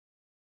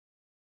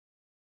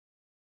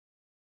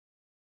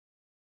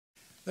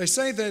They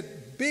say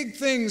that big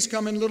things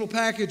come in little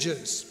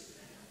packages.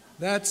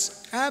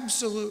 That's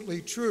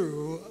absolutely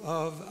true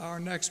of our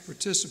next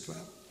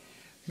participant.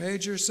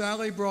 Major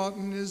Sally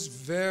Broughton is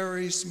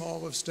very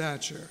small of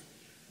stature,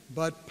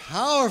 but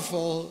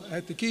powerful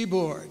at the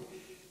keyboard.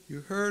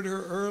 You heard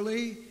her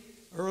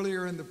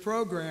earlier in the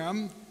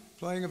program,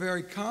 playing a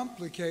very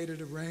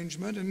complicated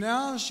arrangement, and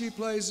now she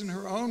plays in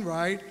her own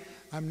right.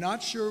 I'm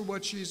not sure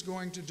what she's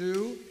going to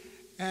do,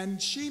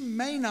 and she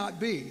may not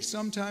be.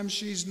 Sometimes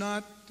she's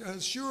not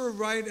sure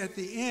right at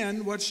the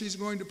end what she's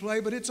going to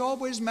play, but it's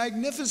always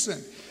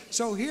magnificent.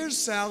 So here's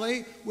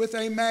Sally with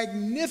a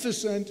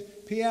magnificent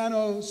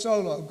piano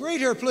solo.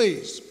 Greet her,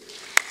 please.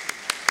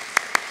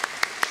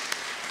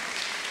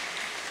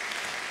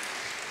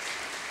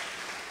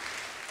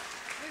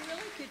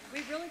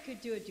 We really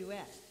could do a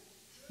duet.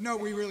 No,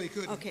 we really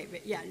couldn't. Okay,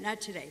 but yeah,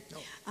 not today.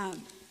 No.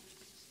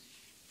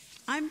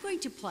 I'm going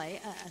to play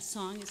a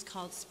song. It's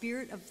called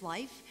Spirit of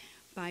Life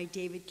by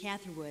David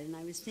Catherwood. And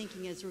I was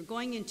thinking, as we're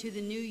going into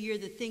the new year,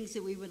 the things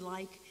that we would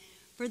like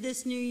for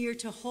this new year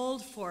to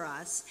hold for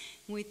us.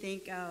 And we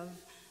think of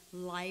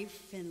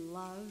life and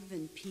love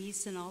and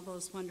peace and all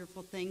those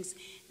wonderful things.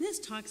 And this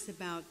talks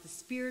about the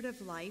spirit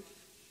of life,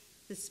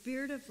 the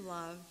spirit of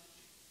love,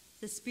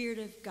 the spirit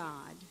of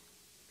God.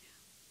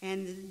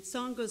 And the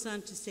song goes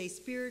on to say,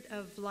 Spirit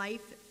of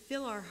life,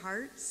 fill our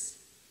hearts.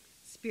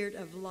 Spirit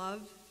of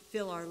love,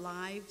 fill our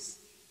lives.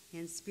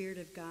 And Spirit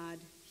of God,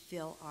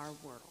 fill our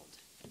world.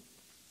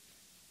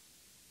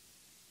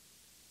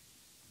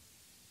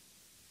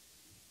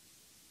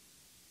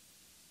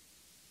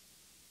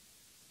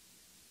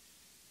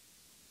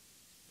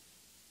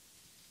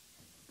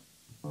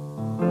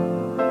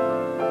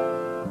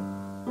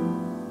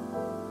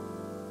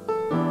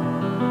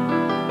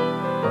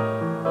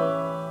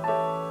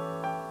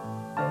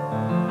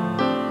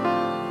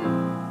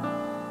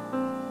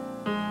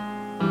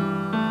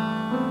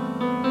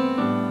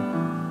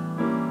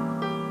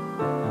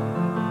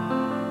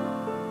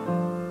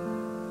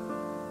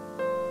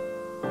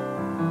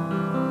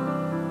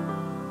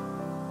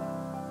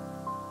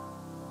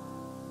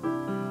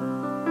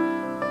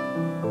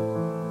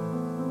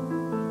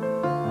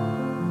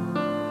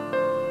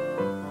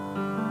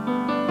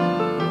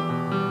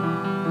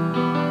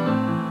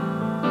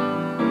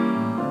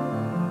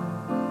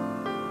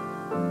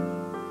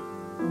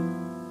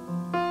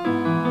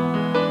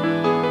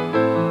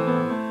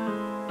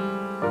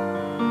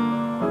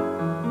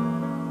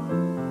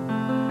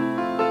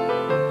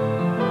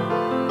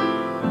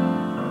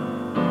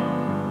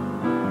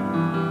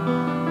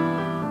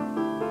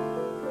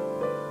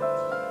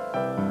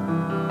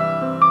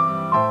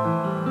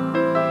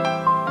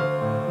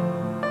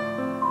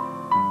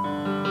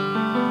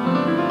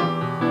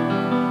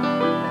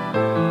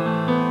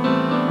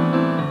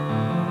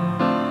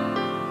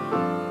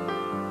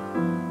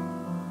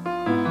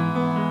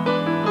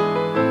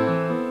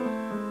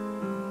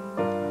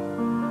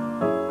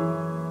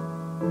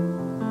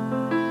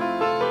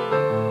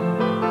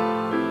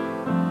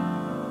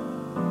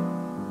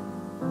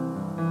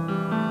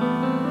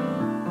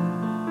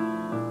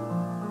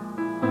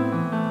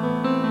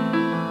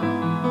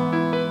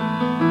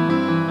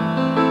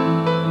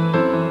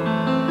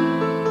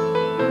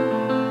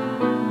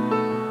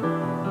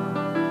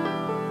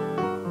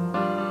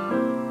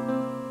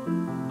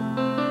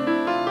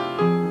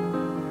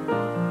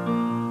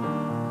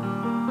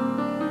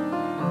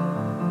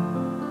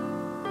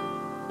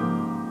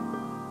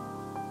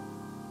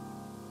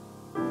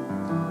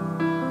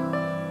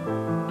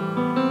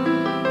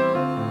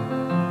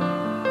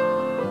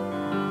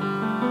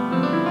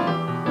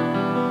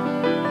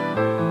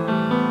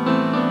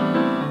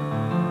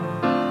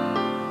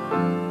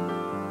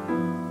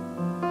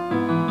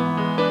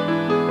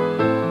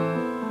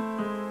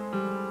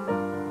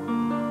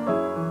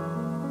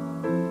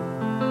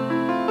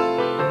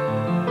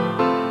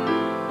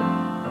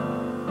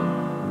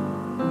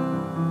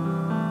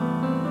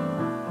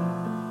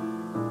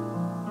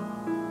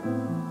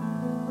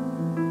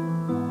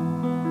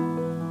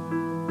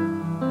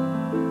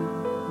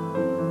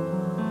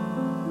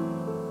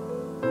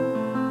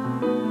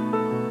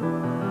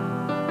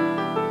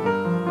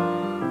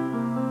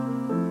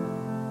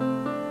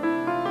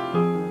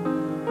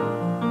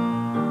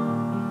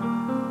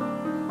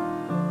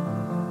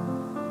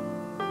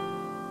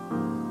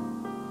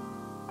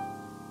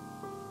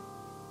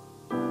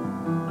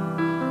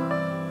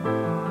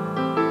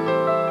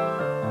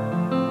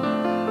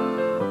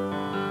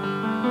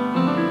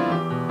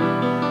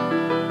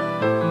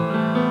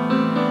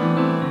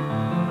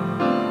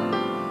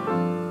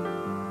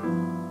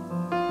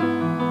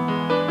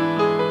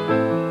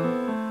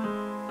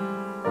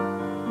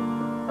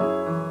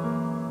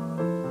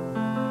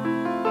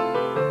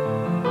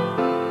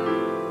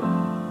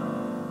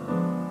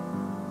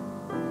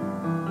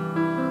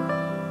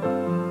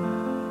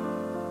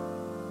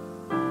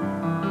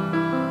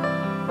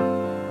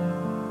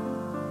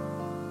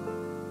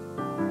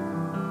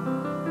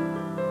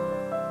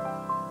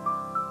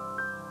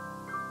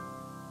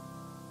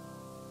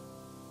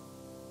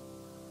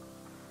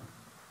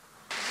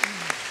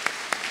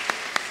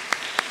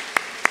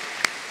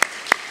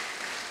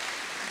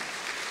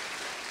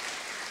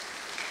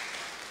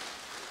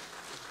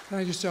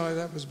 Thank you, Sally.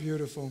 That was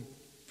beautiful.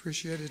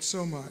 Appreciate it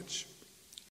so much.